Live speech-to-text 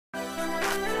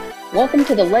Welcome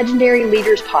to the Legendary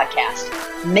Leaders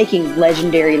Podcast, Making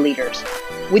Legendary Leaders,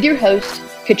 with your host,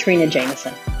 Katrina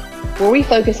Jameson, where we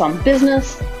focus on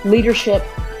business, leadership,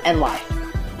 and life.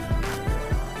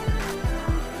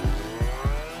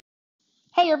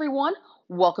 Hey everyone,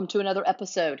 welcome to another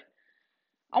episode.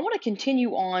 I want to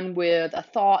continue on with a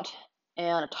thought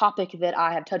and a topic that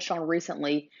I have touched on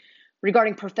recently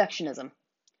regarding perfectionism.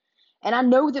 And I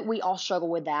know that we all struggle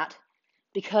with that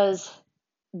because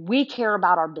we care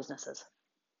about our businesses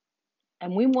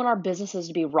and we want our businesses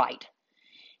to be right.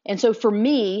 And so for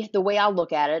me, the way I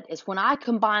look at it is when I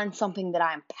combine something that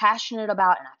I'm passionate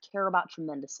about and I care about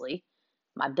tremendously,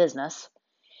 my business,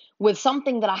 with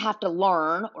something that I have to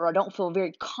learn or I don't feel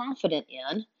very confident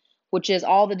in, which is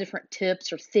all the different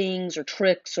tips or things or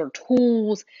tricks or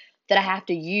tools that I have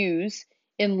to use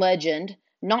in Legend,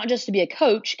 not just to be a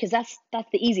coach, because that's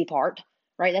the easy part,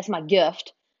 right? That's my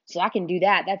gift. So I can do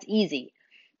that. That's easy.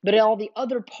 But all the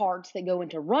other parts that go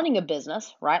into running a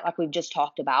business, right, like we've just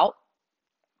talked about,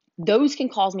 those can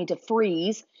cause me to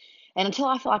freeze. And until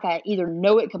I feel like I either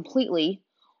know it completely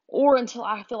or until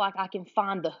I feel like I can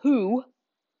find the who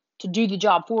to do the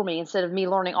job for me instead of me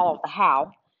learning all of the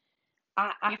how,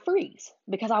 I freeze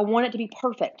because I want it to be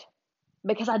perfect,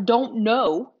 because I don't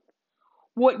know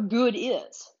what good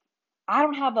is. I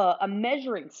don't have a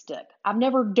measuring stick. I've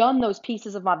never done those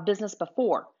pieces of my business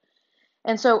before.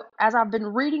 And so as I've been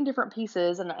reading different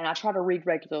pieces, and I try to read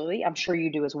regularly, I'm sure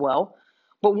you do as well.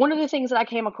 But one of the things that I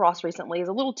came across recently is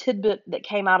a little tidbit that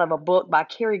came out of a book by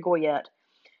Carrie Goyette.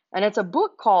 And it's a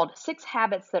book called 6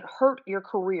 Habits That Hurt Your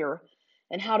Career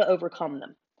and How to Overcome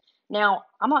Them. Now,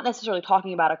 I'm not necessarily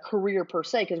talking about a career per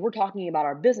se because we're talking about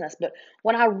our business. But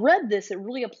when I read this, it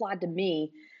really applied to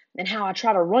me and how I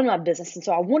try to run my business. And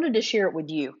so I wanted to share it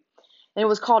with you. And it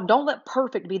was called Don't Let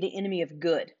Perfect Be the Enemy of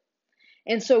Good.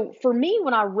 And so for me,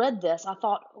 when I read this, I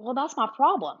thought, well, that's my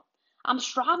problem. I'm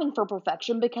striving for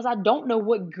perfection because I don't know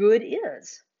what good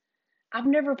is. I've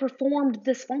never performed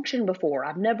this function before.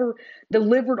 I've never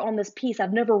delivered on this piece.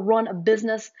 I've never run a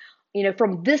business,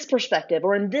 from this perspective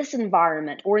or in this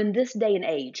environment or in this day and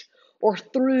age or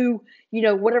through,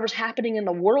 whatever's happening in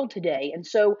the world today. And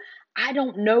so I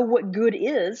don't know what good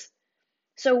is.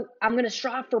 So I'm going to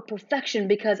strive for perfection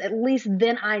because at least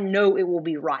then I know it will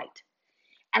be right.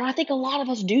 And I think a lot of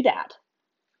us do that.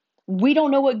 We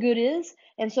don't know what good is,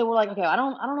 and so we're like, okay, I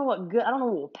don't know what good, I don't know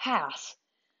what will pass,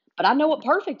 but I know what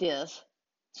perfect is,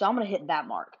 so I'm going to hit that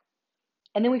mark.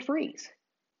 And then we freeze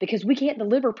because we can't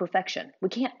deliver perfection. We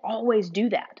can't always do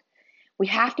that. We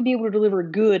have to be able to deliver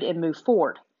good and move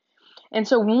forward. And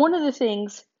so one of the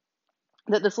things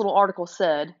that this little article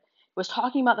said was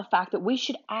talking about the fact that we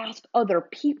should ask other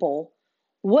people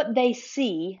what they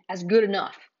see as good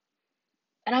enough.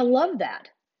 And I love that.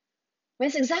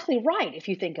 It's exactly right if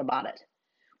you think about it.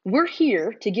 We're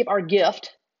here to give our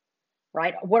gift,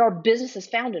 right? What our business is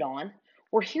founded on.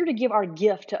 We're here to give our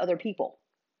gift to other people.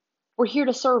 We're here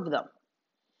to serve them.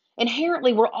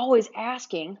 Inherently, we're always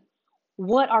asking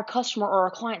what our customer or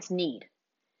our clients need.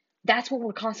 That's what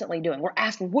we're constantly doing. We're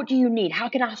asking, what do you need? How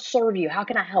can I serve you? How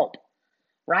can I help?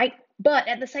 Right? But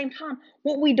at the same time,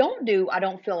 what we don't do, I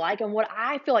don't feel like, and what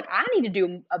I feel like I need to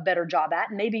do a better job at,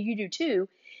 and maybe you do too,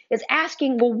 is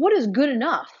asking, well, what is good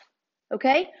enough?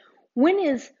 Okay? When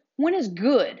is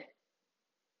good?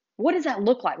 What does that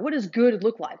look like? What does good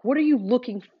look like? What are you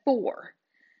looking for?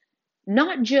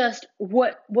 Not just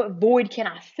what void can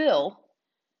I fill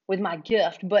with my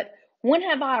gift, but when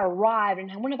have I arrived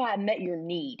and when have I met your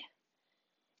need?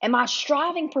 Am I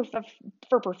striving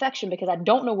for perfection because I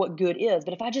don't know what good is?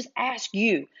 But if I just ask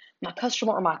you, my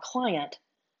customer or my client,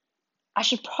 I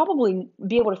should probably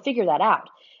be able to figure that out.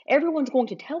 Everyone's going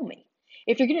to tell me.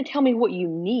 If you're going to tell me what you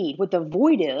need, what the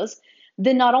void is,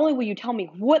 then not only will you tell me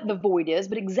what the void is,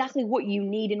 but exactly what you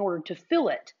need in order to fill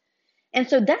it. And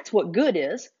so that's what good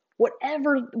is,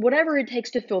 whatever it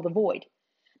takes to fill the void.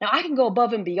 Now, I can go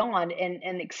above and beyond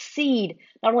and exceed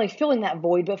not only filling that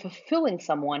void, but fulfilling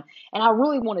someone. And I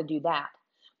really want to do that.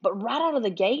 But right out of the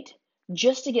gate,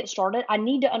 just to get started, I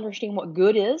need to understand what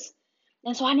good is.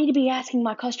 And so I need to be asking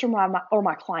my customer or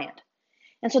my client.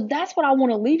 And so that's what I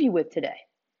want to leave you with today.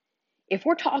 If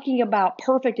we're talking about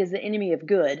perfect is the enemy of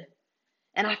good,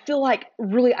 and I feel like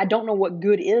really I don't know what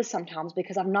good is sometimes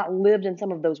because I've not lived in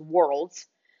some of those worlds.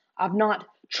 I've not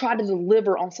tried to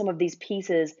deliver on some of these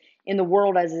pieces in the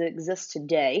world as it exists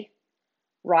today,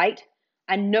 right?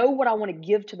 I know what I want to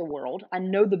give to the world. I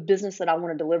know the business that I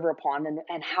want to deliver upon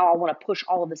and how I want to push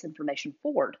all of this information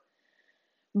forward.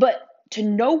 But to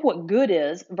know what good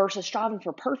is versus striving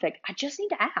for perfect, I just need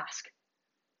to ask.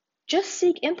 Just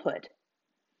seek input.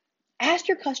 Ask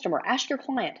your customer, ask your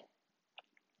client.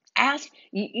 I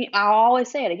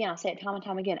always say it again, I say it time and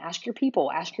time again. Ask your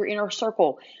people, ask your inner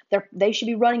circle. They should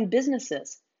be running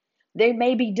businesses. They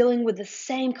may be dealing with the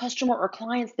same customer or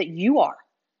clients that you are.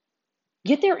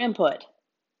 Get their input,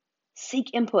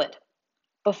 seek input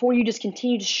before you just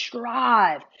continue to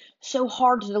strive so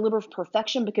hard to deliver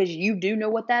perfection because you do know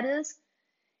what that is.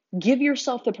 Give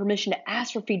yourself the permission to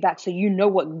ask for feedback so you know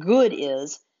what good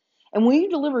is. And when you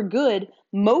deliver good,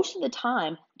 most of the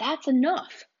time, that's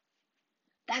enough.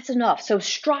 That's enough. So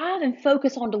strive and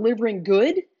focus on delivering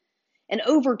good. And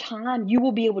over time, you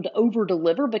will be able to over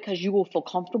deliver because you will feel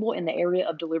comfortable in the area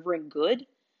of delivering good.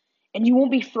 And you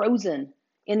won't be frozen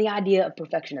in the idea of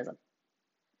perfectionism.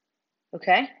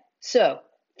 Okay? So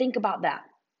think about that.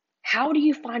 How do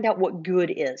you find out what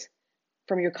good is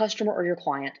from your customer or your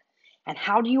client? And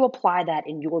how do you apply that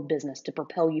in your business to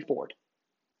propel you forward?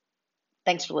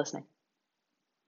 Thanks for listening.